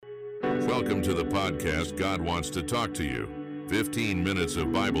Welcome to the podcast God Wants to Talk to You. 15 minutes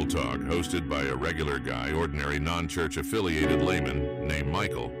of Bible talk hosted by a regular guy, ordinary non-church affiliated layman named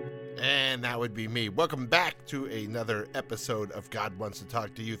Michael. And that would be me. Welcome back to another episode of God Wants to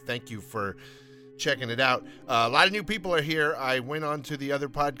Talk to You. Thank you for checking it out. A lot of new people are here. I went on to the other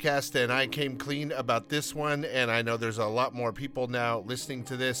podcast and I came clean about this one, and I know there's a lot more people now listening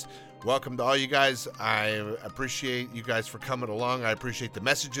to this. Welcome to all you guys. I appreciate you guys for coming along. I appreciate the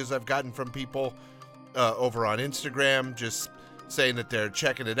messages I've gotten from people over on Instagram, just saying that they're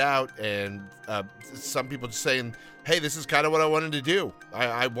checking it out, and some people just saying, hey, this is kind of what I wanted to do.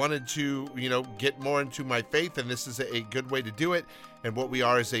 I wanted to, get more into my faith, and this is a good way to do it. And what we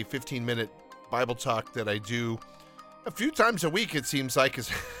are is a 15-minute Bible talk that I do a few times a week, it seems like,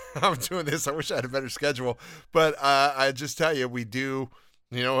 as I'm doing this. I wish I had a better schedule, but I just tell you, we do,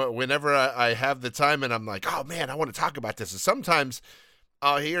 whenever I have the time and I'm like, oh man, I want to talk about this. And sometimes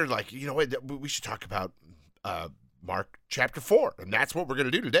I'll hear like, we should talk about Mark chapter 4. And that's what we're going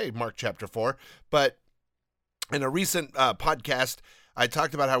to do today, Mark chapter 4. But in a recent podcast, I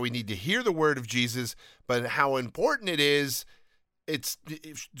talked about how we need to hear the word of Jesus, but how important it is. It's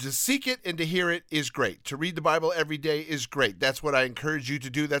to seek it and to hear it is great. To read the Bible every day is great. That's what I encourage you to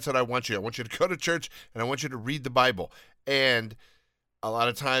do. That's what I want you. I want you to go to church and I want you to read the Bible. And a lot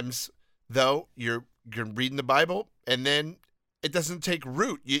of times, though, you're reading the Bible and then it doesn't take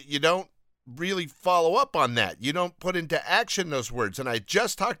root. You don't really follow up on that. You don't put into action those words. And I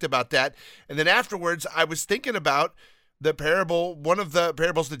just talked about that. And then afterwards, I was thinking about the parable, one of the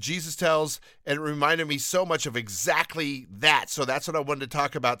parables that Jesus tells, and it reminded me so much of exactly that. So that's what I wanted to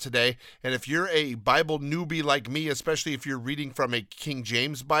talk about today. And if you're a Bible newbie like me, especially if you're reading from a King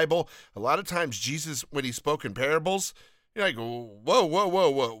James Bible, a lot of times Jesus, when he spoke in parables, you're like,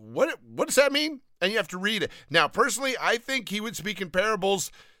 whoa, what does that mean? And you have to read it. Now, personally, I think he would speak in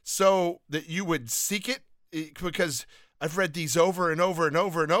parables so that you would seek it, because I've read these over and over and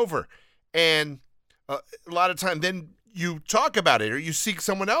over and over. And a lot of time, then you talk about it or you seek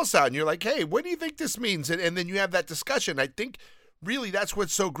someone else out and you're like, hey, what do you think this means? And then you have that discussion. I think really that's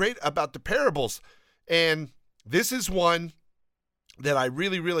what's so great about the parables. And this is one that I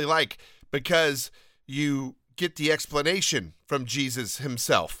really, really like because you get the explanation from Jesus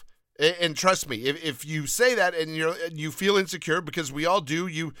himself. And trust me, if you say that and you feel insecure, because we all do,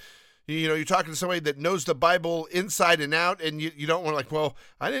 you're talking to somebody that knows the Bible inside and out, and you don't want to like, well,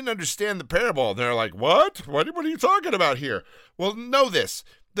 I didn't understand the parable. And they're like, what are you talking about here? Well, know this.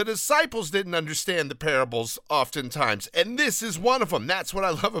 The disciples didn't understand the parables oftentimes, and this is one of them. That's what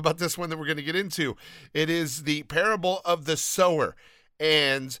I love about this one that we're going to get into. It is the parable of the sower.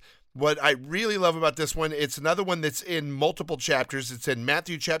 And what I really love about this one, it's another one that's in multiple chapters. It's in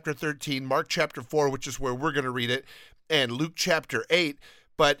Matthew chapter 13, Mark chapter 4, which is where we're going to read it, and Luke chapter 8.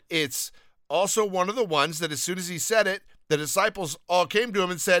 But it's also one of the ones that as soon as he said it, the disciples all came to him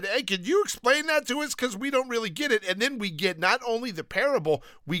and said, hey, could you explain that to us? Because we don't really get it. And then we get not only the parable,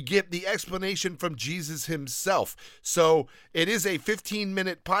 we get the explanation from Jesus himself. So it is a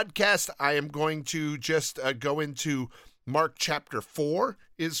 15-minute podcast. I am going to just go into Mark chapter 4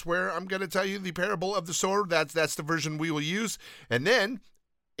 is where I'm going to tell you the parable of the sower. That's the version we will use. And then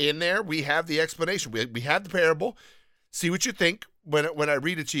in there, we have the explanation. We have the parable. See what you think when I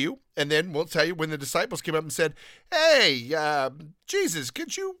read it to you, and then we'll tell you when the disciples came up and said, hey, Jesus,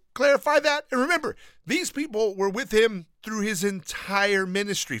 could you clarify that? And remember, these people were with him through his entire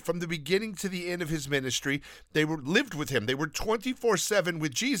ministry. From the beginning to the end of his ministry, they lived with him. They were 24/7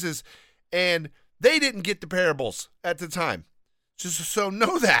 with Jesus, and they didn't get the parables at the time. Just so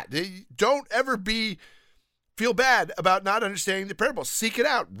know that. Don't ever feel bad about not understanding the parables. Seek it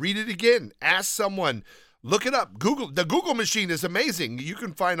out. Read it again. Ask someone. Look it up. The Google machine is amazing. You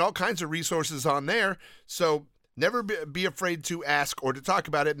can find all kinds of resources on there. So never be afraid to ask or to talk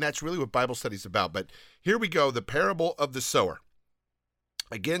about it. And that's really what Bible study is about. But here we go. The parable of the sower.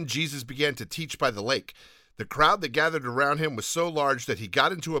 Again, Jesus began to teach by the lake. The crowd that gathered around him was so large that he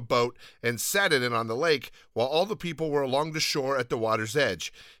got into a boat and sat in it on the lake while all the people were along the shore at the water's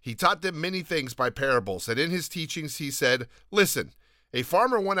edge. He taught them many things by parables. And in his teachings, he said, listen. A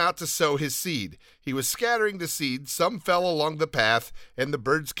farmer went out to sow his seed. He was scattering the seed. Some fell along the path, and the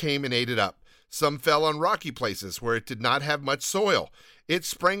birds came and ate it up. Some fell on rocky places where it did not have much soil. It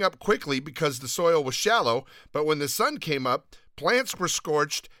sprang up quickly because the soil was shallow, but when the sun came up, plants were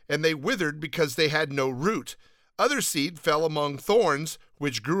scorched, and they withered because they had no root. Other seed fell among thorns,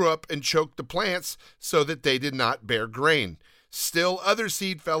 which grew up and choked the plants so that they did not bear grain. Still other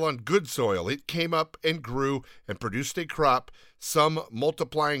seed fell on good soil. It came up and grew and produced a crop, some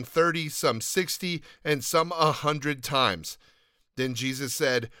multiplying 30, some 60, and some 100 times. Then Jesus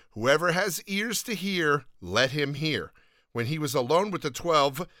said, "Whoever has ears to hear, let him hear." When he was alone with the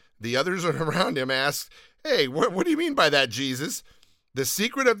 12, the others around him asked, "Hey, what do you mean by that, Jesus?" "The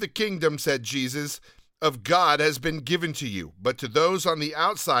secret of the kingdom," said Jesus, "of God has been given to you, but to those on the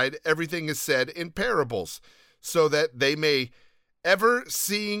outside everything is said in parables, so that they may ever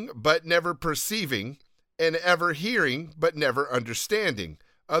seeing but never perceiving, and ever hearing but never understanding.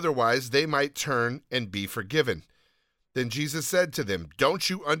 Otherwise they might turn and be forgiven." Then Jesus said to them, "Don't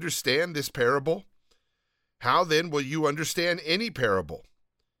you understand this parable? How then will you understand any parable?"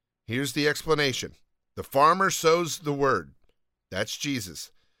 Here's the explanation. The farmer sows the word. That's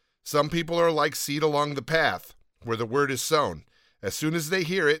Jesus. Some people are like seed along the path where the word is sown. As soon as they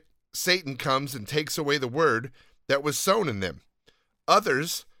hear it, Satan comes and takes away the word that was sown in them.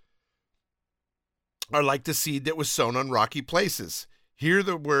 Others are like the seed that was sown on rocky places. Hear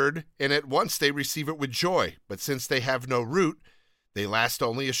the word, and at once they receive it with joy. But since they have no root, they last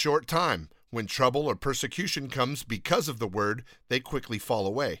only a short time. When trouble or persecution comes because of the word, they quickly fall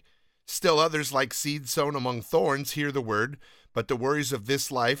away. Still others, like seed sown among thorns, hear the word, but the worries of this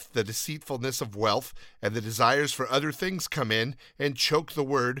life, the deceitfulness of wealth, and the desires for other things come in and choke the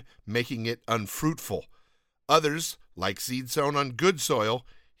word, making it unfruitful. Others, like seed sown on good soil,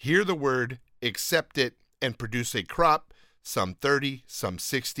 hear the word, accept it, and produce a crop, some 30, some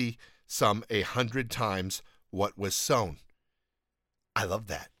 60, some 100 times what was sown. I love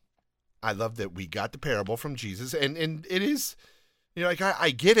that. I love that we got the parable from Jesus, and it is, like I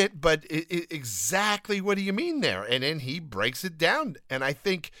get it, but exactly what do you mean there? And then he breaks it down, and I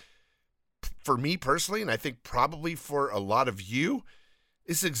think for me personally, and I think probably for a lot of you,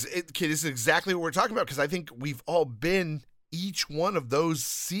 this is exactly what we're talking about, because I think we've all been each one of those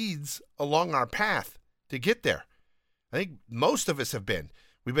seeds along our path to get there. I think most of us have been.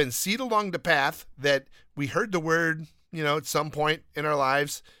 We've been seed along the path that we heard the word, at some point in our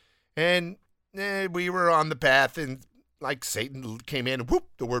lives, and we were on the path, and like Satan came in, and whoop,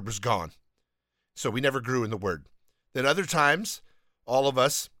 the word was gone. So we never grew in the word. Then other times, all of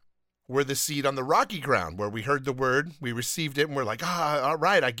us were the seed on the rocky ground where we heard the word, we received it, and we're like, all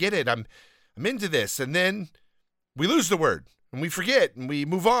right, I get it. I'm into this. And then we lose the word, and we forget, and we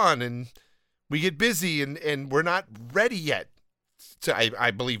move on, and we get busy, and we're not ready yet to,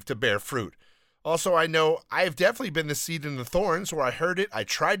 I believe, to bear fruit. Also, I know I've definitely been the seed in the thorns where I heard it, I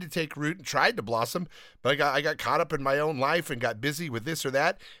tried to take root and tried to blossom, but I got caught up in my own life and got busy with this or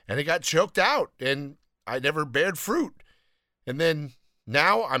that, and it got choked out, and I never bared fruit. And then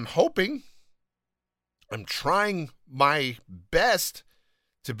now I'm trying my best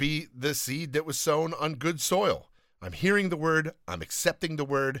to be the seed that was sown on good soil. I'm hearing the word, I'm accepting the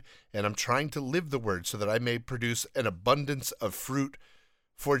word, and I'm trying to live the word so that I may produce an abundance of fruit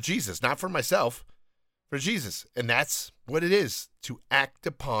for Jesus, not for myself, for Jesus. And that's what it is, to act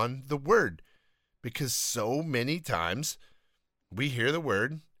upon the word. Because so many times we hear the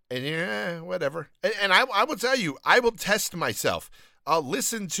word and whatever. And I will tell you, I will test myself. I'll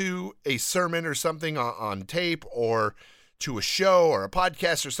listen to a sermon or something on tape, or to a show or a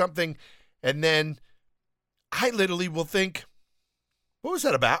podcast or something, and then I literally will think, what was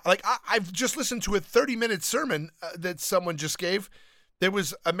that about? Like, I've just listened to a 30-minute sermon that someone just gave that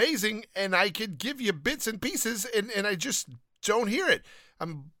was amazing, and I could give you bits and pieces, and I just don't hear it.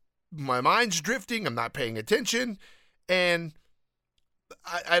 My mind's drifting. I'm not paying attention, and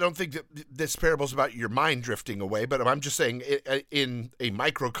I don't think that this parable is about your mind drifting away, but I'm just saying in a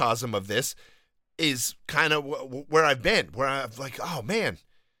microcosm of this is kind of where I've been, where I'm like, oh, man,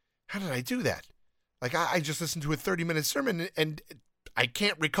 how did I do that? Like, I just listened to a 30-minute sermon, and I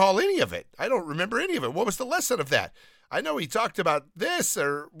can't recall any of it. I don't remember any of it. What was the lesson of that? I know he talked about this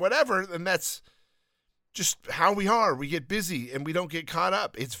or whatever, and that's just how we are. We get busy, and we don't get caught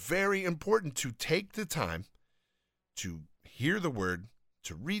up. It's very important to take the time to hear the word,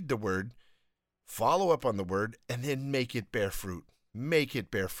 to read the word, follow up on the word, and then make it bear fruit. Make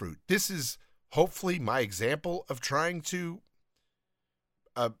it bear fruit. This is hopefully my example of trying to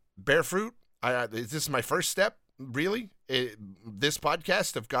bear fruit. This is my first step, really. This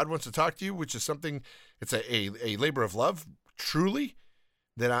podcast of God Wants to Talk to You, which is something, it's a labor of love, truly,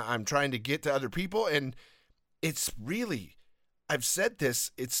 that I'm trying to get to other people. And it's really, I've said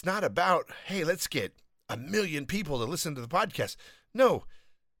this, it's not about, hey, let's get 1 million people to listen to the podcast. No,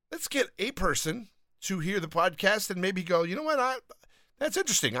 let's get a person to hear the podcast and maybe go, you know what, that's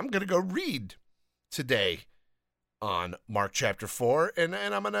interesting. I'm going to go read today on Mark chapter 4, and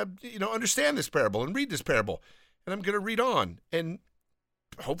I'm going to, understand this parable and read this parable, and I'm going to read on and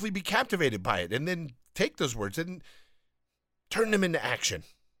hopefully be captivated by it, and then take those words and turn them into action.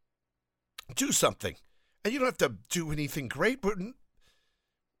 Do something. And you don't have to do anything great, but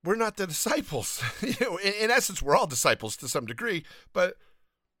we're not the disciples. In essence, we're all disciples to some degree, but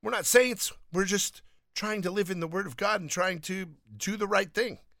we're not saints. We're just trying to live in the Word of God and trying to do the right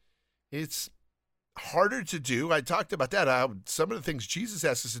thing. It's harder to do. I talked about that. Some of the things Jesus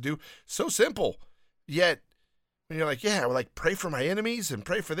asks us to do, so simple. Yet, when you're like, yeah, well, like pray for my enemies and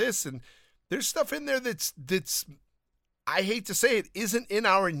pray for this, and there's stuff in there that's I hate to say it, isn't in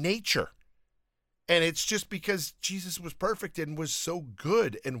our nature. And it's just because Jesus was perfect and was so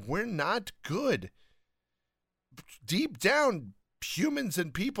good, and we're not good. Deep down, humans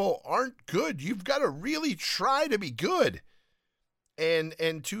and people aren't good. You've got to really try to be good and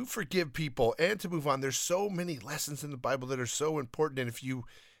to forgive people and to move on. There's so many lessons in the Bible that are so important, and if you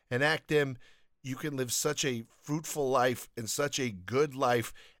enact them, you can live such a fruitful life and such a good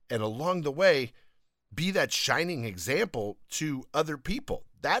life, and along the way, be that shining example to other people.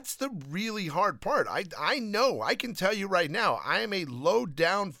 That's the really hard part. I know, I can tell you right now, I am a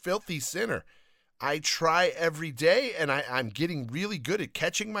low-down, filthy sinner. I try every day, and I'm getting really good at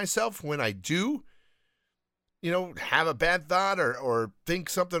catching myself when I do, have a bad thought or think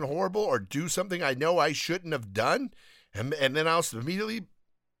something horrible or do something I know I shouldn't have done. And then I'll immediately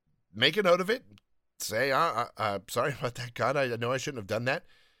make a note of it, say, sorry about that, God, I know I shouldn't have done that.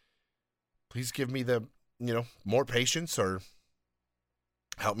 Please give me the, more patience, or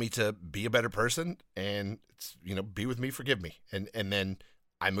help me to be a better person, and, be with me, forgive me. And then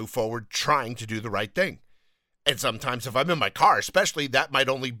I move forward trying to do the right thing. And sometimes if I'm in my car, especially, that might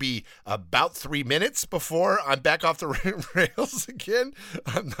only be about 3 minutes before I'm back off the rails again.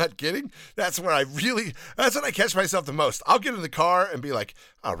 I'm not kidding. That's when I catch myself the most. I'll get in the car and be like,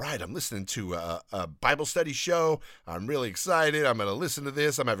 all right, I'm listening to a Bible study show. I'm really excited. I'm going to listen to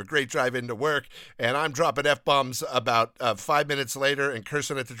this. I'm going to have a great drive into work. And I'm dropping F-bombs about 5 minutes later and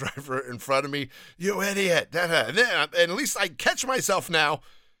cursing at the driver in front of me. You idiot. And at least I catch myself now.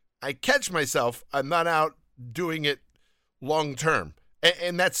 I'm not out doing it long term,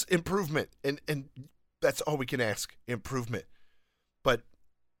 and that's improvement, and that's all we can ask, improvement. But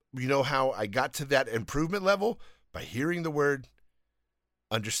you know how I got to that improvement level? By hearing the Word,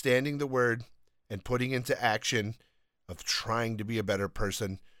 understanding the Word, and putting into action of trying to be a better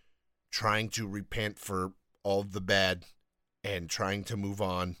person, trying to repent for all the bad, and trying to move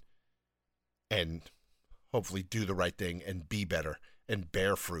on and hopefully do the right thing and be better and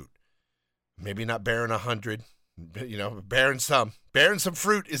bear fruit. Maybe not bearing 100, bearing some. Bearing some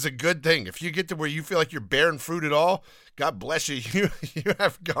fruit is a good thing. If you get to where you feel like you're bearing fruit at all, God bless you. You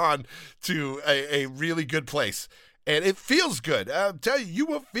have gone to a really good place. And it feels good. I'll tell you, you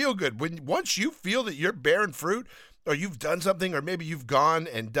will feel good. Once you feel that you're bearing fruit, or you've done something, or maybe you've gone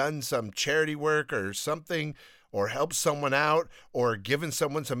and done some charity work or something, or helped someone out, or given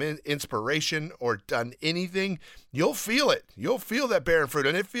someone some inspiration, or done anything, you'll feel it. You'll feel that bearing fruit,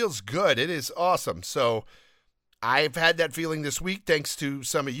 and it feels good. It is awesome. So I've had that feeling this week thanks to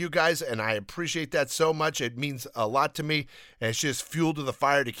some of you guys, and I appreciate that so much. It means a lot to me, and it's just fuel to the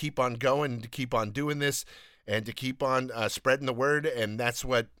fire to keep on going, to keep on doing this, and to keep on spreading the word, and that's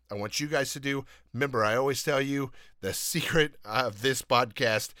what I want you guys to do. Remember, I always tell you, the secret of this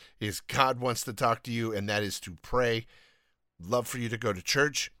podcast is God wants to talk to you, and that is to pray. Love for you to go to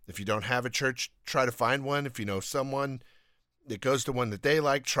church. If you don't have a church, try to find one. If you know someone that goes to one that they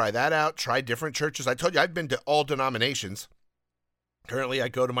like, try that out. Try different churches. I told you, I've been to all denominations. Currently, I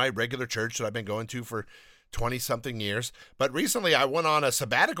go to my regular church that I've been going to for 20-something years. But recently, I went on a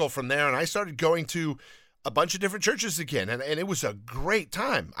sabbatical from there, and I started going to a bunch of different churches again, and it was a great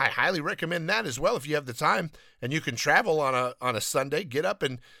time. I highly recommend that as well if you have the time and you can travel on a Sunday. Get up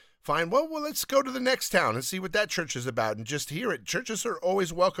and find, well, let's go to the next town and see what that church is about and just hear it. Churches are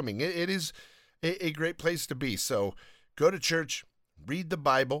always welcoming. It is a great place to be. So go to church, read the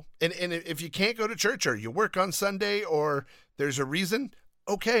Bible, and if you can't go to church, or you work on Sunday, or there's a reason,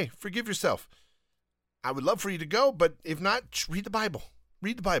 okay, forgive yourself. I would love for you to go, but if not, read the Bible.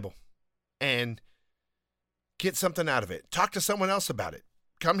 Read the Bible. And get something out of it. Talk to someone else about it.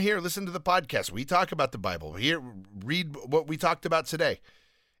 Come here, listen to the podcast. We talk about the Bible. Here, read what we talked about today.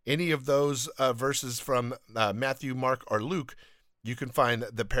 Any of those verses from Matthew, Mark, or Luke, you can find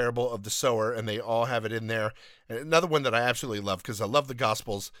the parable of the sower, and they all have it in there. And another one that I absolutely love, because I love the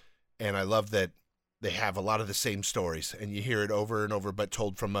Gospels, and I love that they have a lot of the same stories, and you hear it over and over, but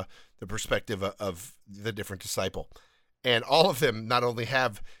told from the perspective of the different disciple. And all of them not only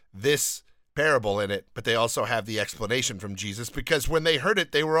have this parable in it, but they also have the explanation from Jesus, because when they heard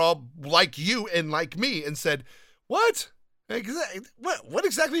it, they were all like you and like me and said, what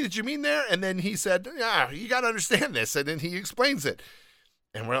exactly did you mean there? And then he said, you got to understand this. And then he explains it.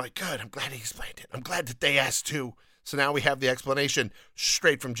 And we're like, good, I'm glad he explained it. I'm glad that they asked too. So now we have the explanation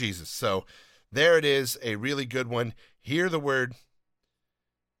straight from Jesus. So there it is, a really good one. Hear the word,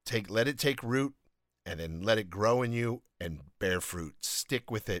 let it take root, and then let it grow in you and bear fruit. Stick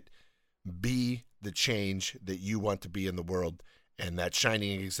with it. Be the change that you want to be in the world. And that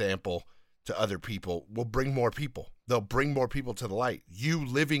shining example to other people will bring more people. They'll bring more people to the light. You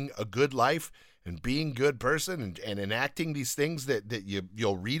living a good life and being a good person and enacting these things that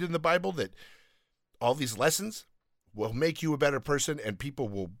you'll read in the Bible, that all these lessons will make you a better person, and people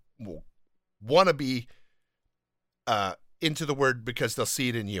will want to be into the word because they'll see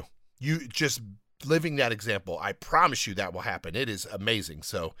it in you. You just living that example. I promise you that will happen. It is amazing.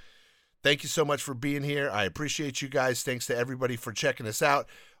 So thank you so much for being here. I appreciate you guys. Thanks to everybody for checking us out.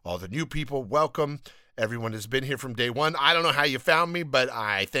 All the new people, welcome. Everyone has been here from day one. I don't know how you found me, but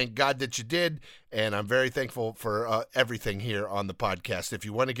I thank God that you did, and I'm very thankful for everything here on the podcast. If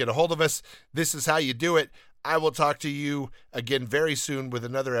you want to get a hold of us, this is how you do it. I will talk to you again very soon with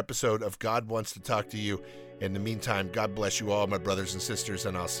another episode of God Wants to Talk to You. In the meantime, God bless you all, my brothers and sisters,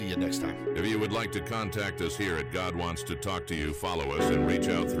 and I'll see you next time. If you would like to contact us here at God Wants to Talk to You, follow us and reach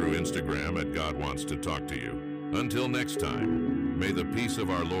out through Instagram at God Wants to Talk to You. Until next time, may the peace of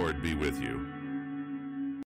our Lord be with you.